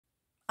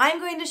I'm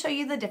going to show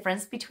you the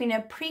difference between a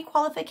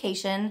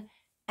pre-qualification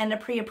and a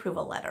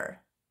pre-approval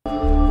letter.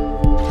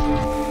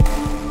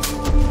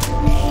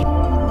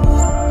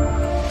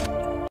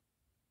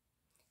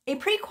 A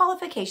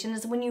pre-qualification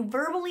is when you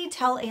verbally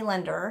tell a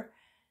lender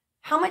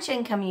how much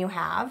income you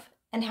have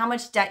and how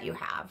much debt you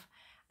have,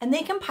 and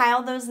they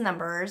compile those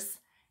numbers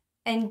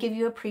and give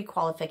you a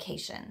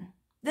pre-qualification.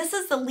 This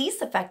is the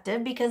least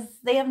effective because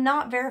they have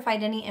not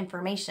verified any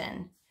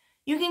information.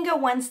 You can go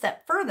one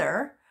step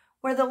further,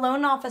 where the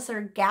loan officer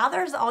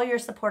gathers all your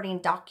supporting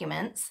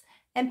documents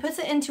and puts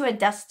it into a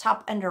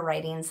desktop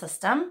underwriting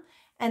system,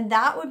 and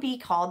that would be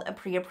called a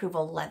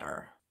pre-approval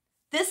letter.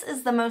 This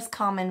is the most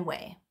common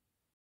way.